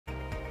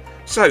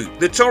So,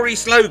 the Tory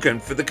slogan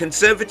for the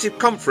Conservative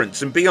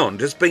conference and beyond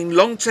has been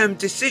long-term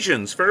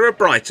decisions for a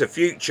brighter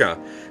future,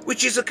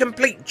 which is a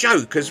complete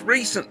joke as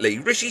recently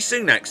Rishi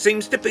Sunak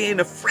seems to be in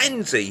a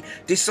frenzy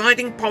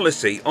deciding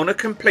policy on a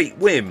complete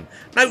whim,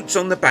 notes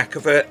on the back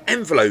of an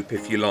envelope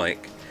if you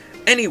like.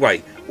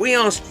 Anyway, we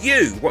asked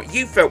you what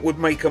you felt would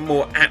make a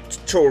more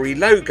apt Tory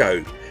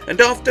logo,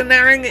 and after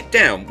narrowing it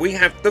down we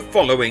have the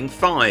following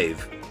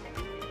 5.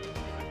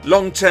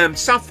 Long-term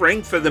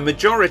suffering for the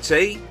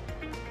majority.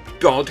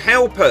 God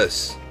help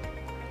us.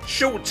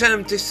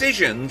 Short-term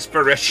decisions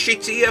for a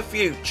shittier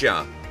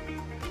future.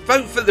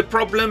 Vote for the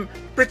problem,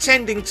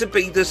 pretending to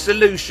be the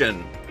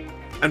solution.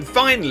 And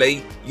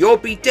finally, you'll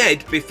be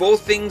dead before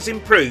things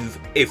improve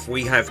if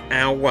we have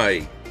our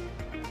way.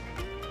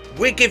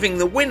 We're giving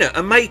the winner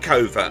a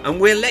makeover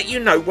and we'll let you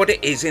know what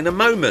it is in a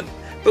moment.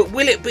 But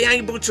will it be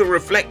able to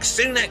reflect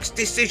Sunak's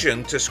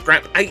decision to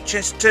scrap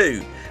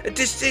HS2? A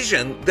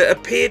decision that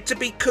appeared to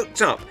be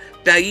cooked up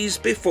days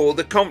before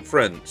the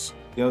conference.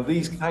 You know,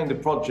 these kind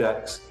of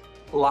projects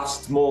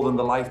last more than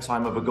the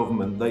lifetime of a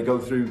government. They go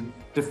through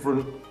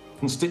different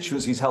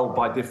constituencies held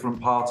by different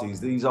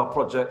parties. These are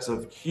projects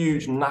of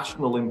huge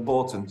national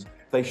importance.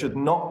 They should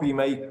not be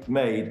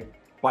made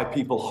by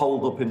people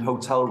holed up in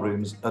hotel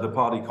rooms at a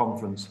party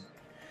conference.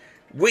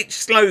 Which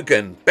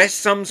slogan best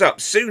sums up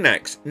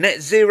Sunak's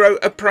net zero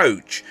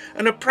approach,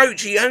 an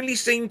approach he only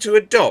seemed to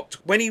adopt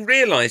when he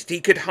realised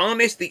he could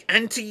harness the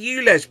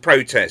anti-ULEZ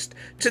protest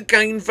to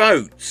gain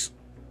votes?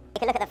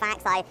 You can look at the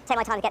facts. I take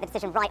my time to get the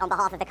decision right on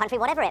behalf of the country,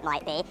 whatever it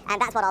might be,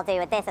 and that's what I'll do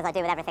with this as I do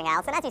with everything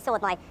else. And as you saw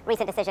with my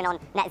recent decision on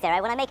net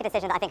zero, when I make a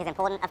decision that I think is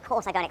important, of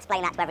course I go and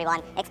explain that to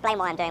everyone, explain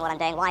why I'm doing what I'm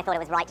doing, why I thought it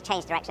was right to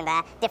change direction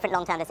there, different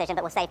long-term decision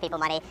that will save people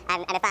money,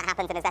 and if that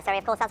happens and is necessary,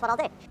 of course that's what I'll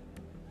do.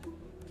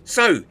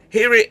 So,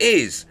 here it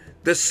is,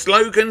 the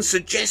slogan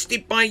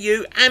suggested by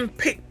you and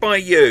picked by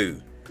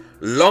you.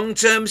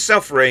 Long-term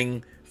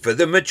suffering for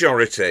the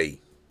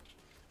majority.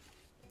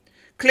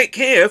 Click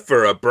here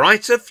for a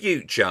brighter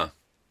future.